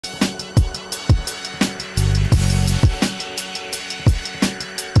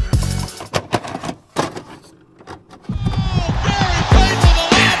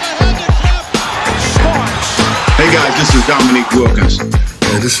and Dominique Wilkins.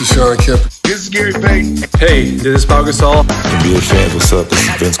 Hey, this is Sean Kemp. This is Gary Payton. Hey, this is Pau Gasol. NBA fans, what's up? This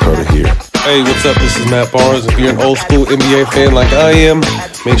is Vince Carter here. Hey, what's up? This is Matt Barnes. If you're an old school NBA fan like I am,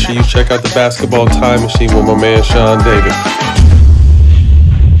 make sure you check out the Basketball Time Machine with my man Sean David.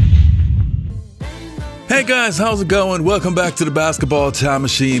 Hey guys, how's it going? Welcome back to the Basketball Time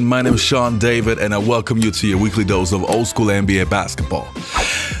Machine. My name is Sean David, and I welcome you to your weekly dose of old school NBA basketball.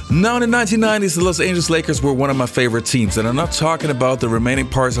 Now, in the 1990s, the Los Angeles Lakers were one of my favorite teams, and I'm not talking about the remaining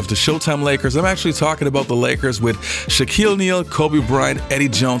parts of the Showtime Lakers. I'm actually talking about the Lakers with Shaquille O'Neal, Kobe Bryant, Eddie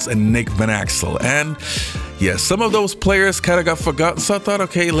Jones, and Nick van Exel. And yeah, some of those players kind of got forgotten, so I thought,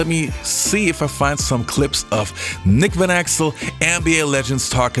 okay, let me see if I find some clips of Nick van Exel, NBA legends,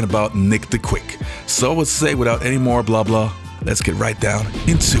 talking about Nick the Quick. So I would say, without any more blah blah, let's get right down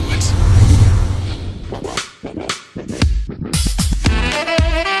into it.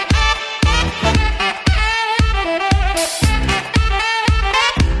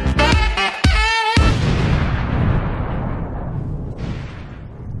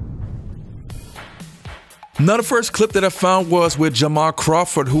 Now, the first clip that I found was with Jamal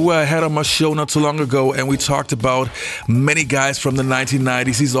Crawford, who I had on my show not too long ago, and we talked about many guys from the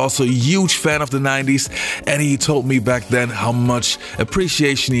 1990s. He's also a huge fan of the 90s, and he told me back then how much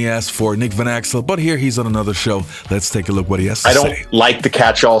appreciation he has for Nick van Exel. But here he's on another show. Let's take a look what he has to say. I don't like the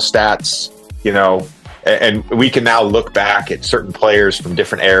catch-all stats, you know, and we can now look back at certain players from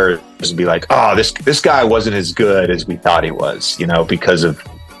different eras and be like, oh, this guy wasn't as good as we thought he was, you know, because of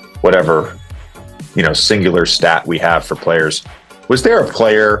whatever, you know, singular stat we have for players. Was there a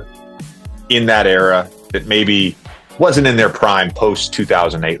player in that era that maybe wasn't in their prime post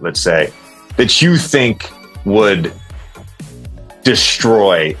 2008, let's say, that you think would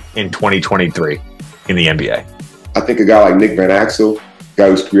destroy in 2023 in the NBA? I think a guy like Nick van Exel,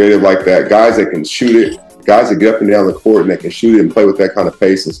 guy who's creative like that, guys that can shoot it, guys that get up and down the court and that can shoot it and play with that kind of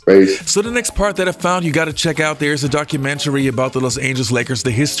pace and space. So the next part that I found you got to check out, there's a documentary about the Los Angeles Lakers, the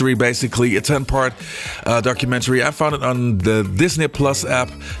history basically, a 10-part documentary. I found it on the Disney Plus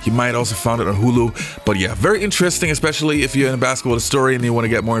app. You might also find it on Hulu. But yeah, very interesting, especially if you're in a basketball story and you want to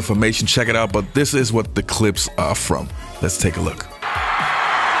get more information, check it out. But this is what the clips are from. Let's take a look.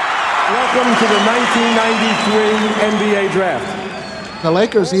 Welcome to the 1993 NBA Draft. The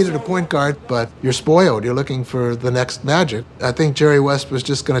Lakers needed a point guard, but you're spoiled. You're looking for the next Magic. I think Jerry West was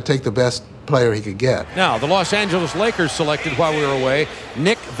just going to take the best player he could get. Now, the Los Angeles Lakers selected while we were away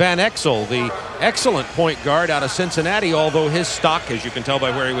Nick van Exel, the excellent point guard out of Cincinnati, although his stock, as you can tell by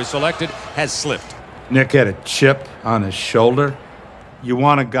where he was selected, has slipped. Nick had a chip on his shoulder. You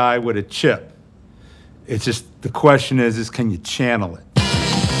want a guy with a chip. It's just, the question is can you channel it?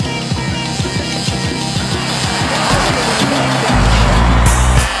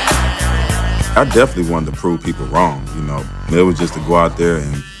 I definitely wanted to prove people wrong, you know. It was just to go out there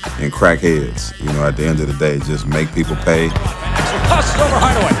and crack heads, you know, at the end of the day, just make people pay. Passes over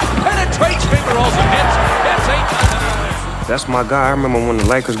Hardaway, penetrates, finger rolls and hits. That's my guy. I remember when the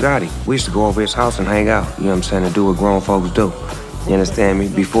Lakers got him. We used to go over his house and hang out, you know what I'm saying, and do what grown folks do. You understand me?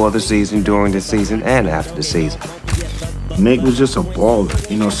 Before the season, during the season, and after the season. Nick was just a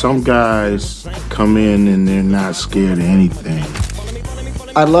baller. You know, some guys come in and they're not scared of anything.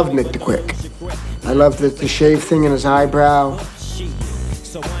 I loved Nick the Quick. I loved the shave thing in his eyebrow.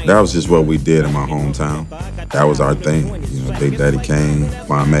 That was just what we did in my hometown. That was our thing. You know, Big Daddy Kane,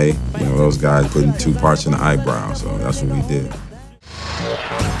 Kwame, you know, those guys putting 2 parts in the eyebrow, so that's what we did.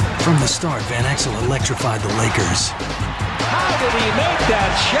 From the start, Van Exel electrified the Lakers. How did he make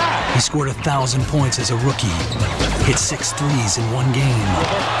that shot? He scored 1,000 points as a rookie, hit 6 threes in one game,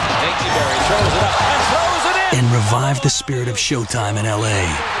 Throws it up and throws it in! and revived the spirit of Showtime in LA.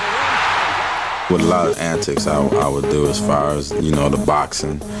 With a lot of antics I would do as far as, you know, the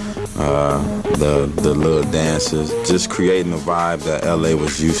boxing, the little dances, just creating a vibe that LA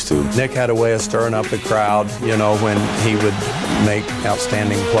was used to. Nick had a way of stirring up the crowd, you know, when he would make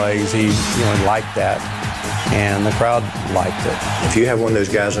outstanding plays. He, you know, liked that, and the crowd liked it. If you have one of those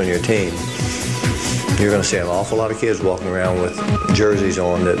guys on your team, you're going to see an awful lot of kids walking around with jerseys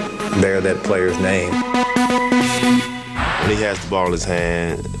on that bear that player's name. When he has the ball in his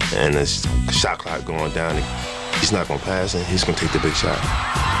hand and the shot clock going down, he's not going to pass it. He's going to take the big shot.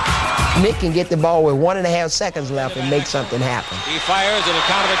 Nick can get the ball with 1.5 seconds left and make something happen. He fires and the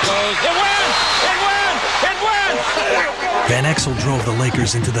count of it goes. It wins! It wins! It wins! Van Exel drove the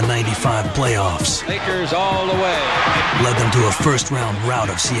Lakers into the '95 playoffs. Lakers all the way. Led them to a first-round rout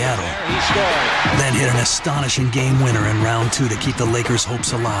of Seattle. He scored. Then hit an astonishing game winner in round 2 to keep the Lakers'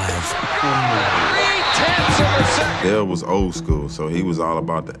 hopes alive. 3/10 of a second. Dale was old school, so he was all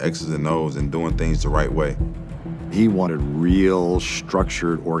about the X's and O's and doing things the right way. He wanted real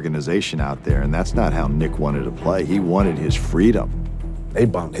structured organization out there, and that's not how Nick wanted to play. He wanted his freedom. They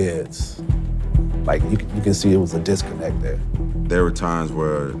bumped heads. Like, you can see it was a disconnect there. There were times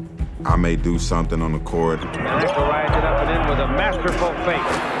where I may do something on the court. Exel rides it up and in with a masterful fake.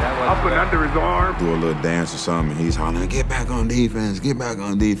 Up and under his arm. Do a little dance or something, and he's hollering, get back on defense, get back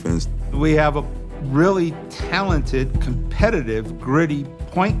on defense. We have a really talented, competitive, gritty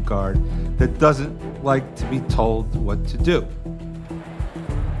point guard that doesn't like to be told what to do.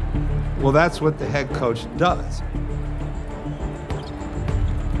 Well, that's what the head coach does.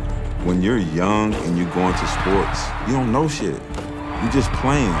 When you're young and you go into sports, you don't know shit. You just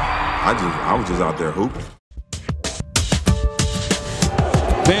playing. I was just out there hooping.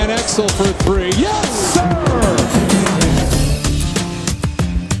 Van Exel for three. Yes, sir!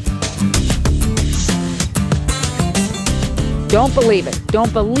 Don't believe it.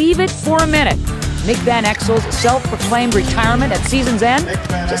 Don't believe it for a minute. Nick van Exel's self-proclaimed retirement at season's end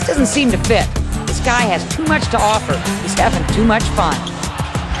just doesn't seem to fit. This guy has too much to offer. He's having too much fun.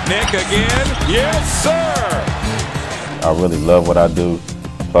 Nick again. Yes, sir! I really love what I do.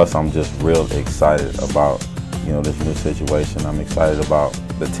 Plus, I'm just real excited about, this new situation. I'm excited about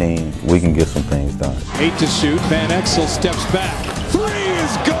the team. We can get some things done. 8 to shoot. Van Exel steps back. 3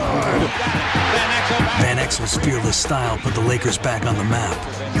 is good! Van Exel's fearless style put the Lakers back on the map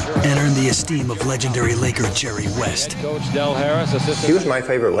and earned the esteem of legendary Laker Jerry West. Coach Del Harris, assistant. He was my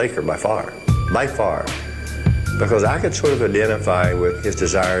favorite Laker by far, because I could sort of identify with his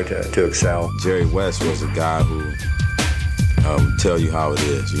desire to excel. Jerry West was a guy who would tell you how it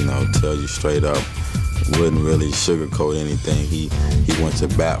is, tell you straight up. Wouldn't really sugarcoat anything. He went to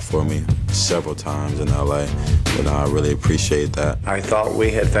bat for me several times in LA, and I really appreciate that. I thought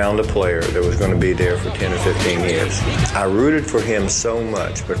we had found a player that was going to be there for 10 or 15 years. I rooted for him so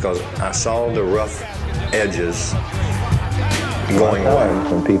much because I saw the rough edges going away.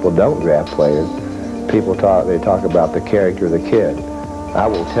 When people don't draft players, they talk about the character of the kid. I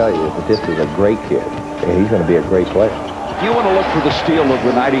will tell you that this is a great kid, and he's going to be a great player. If you want to look for the steal of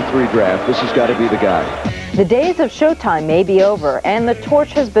the '93 draft, this has got to be the guy. The days of Showtime may be over, and the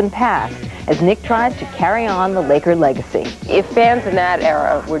torch has been passed as Nick tries to carry on the Laker legacy. If fans in that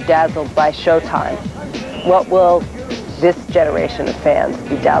era were dazzled by Showtime, what will this generation of fans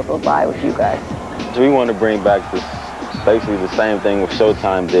be dazzled by with you guys? So we want to bring back basically the same thing what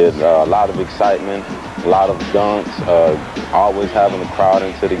Showtime did. A lot of excitement, a lot of dunks, always having the crowd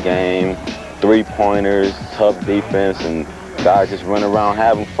into the game. Three-pointers, tough defense, and guys just run around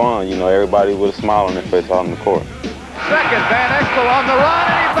having fun. Everybody with a smile on their face out on the court. Second, Van Exel on the run,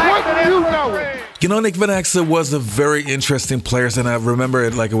 and he banks it in for three. Nick van Exel was a very interesting player, and I remember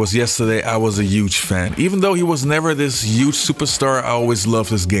it like it was yesterday. I was a huge fan. Even though he was never this huge superstar, I always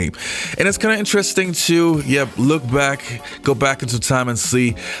loved his game. And it's kind of interesting to, look back, go back into time and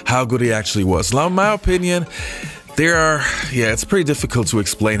see how good he actually was. Now, in my opinion, it's pretty difficult to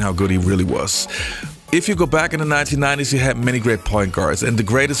explain how good he really was. If you go back in the 1990s, you had many great point guards, and the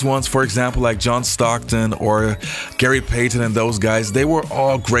greatest ones, for example, like John Stockton or Gary Payton and those guys, they were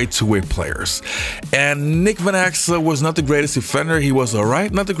all great two-way players. And Nick van Exel was not the greatest defender. He was all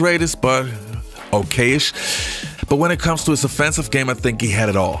right, not the greatest, but okay-ish. But when it comes to his offensive game, I think he had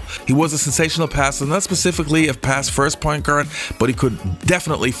it all. He was a sensational passer, not specifically a pass-first point guard, but he could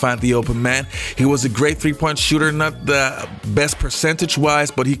definitely find the open man. He was a great three-point shooter, not the best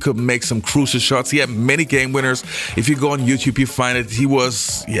percentage-wise, but he could make some crucial shots. He had many game winners. If you go on YouTube, you find it. He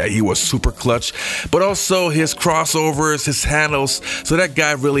was super clutch. But also his crossovers, his handles, so that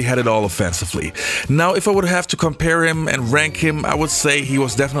guy really had it all offensively. Now, if I would have to compare him and rank him, I would say he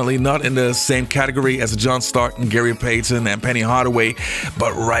was definitely not in the same category as John Stockton, Gary Payton, and Penny Hardaway,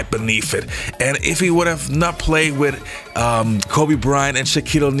 but right beneath it. And if he would have not played with Kobe Bryant and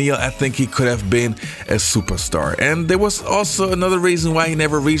Shaquille O'Neal, I think he could have been a superstar. And there was also another reason why he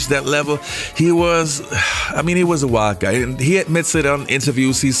never reached that level. He was a wild guy, and he admits it on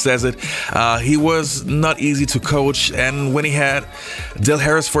interviews. He says it. He was not easy to coach, and when he had Del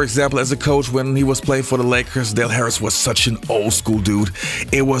Harris, for example, as a coach when he was playing for the Lakers, Del Harris was such an old school dude.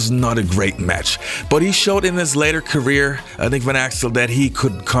 It was not a great match, but he showed in his later career, Nick van Exel, that he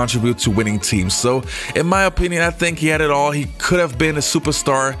could contribute to winning teams. So in my opinion, I think he had it all. He could have been a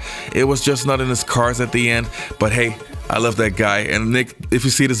superstar. It was just not in his cards at the end. But hey, I love that guy. And Nick, if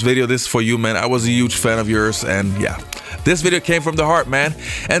you see this video, this is for you, man. I was a huge fan of yours, and this video came from the heart, man.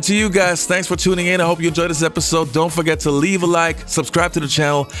 And to you guys, thanks for tuning in. I hope you enjoyed this episode. Don't forget to leave a like, subscribe to the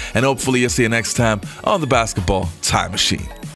channel, and hopefully you'll see you next time on the Basketball Time Machine.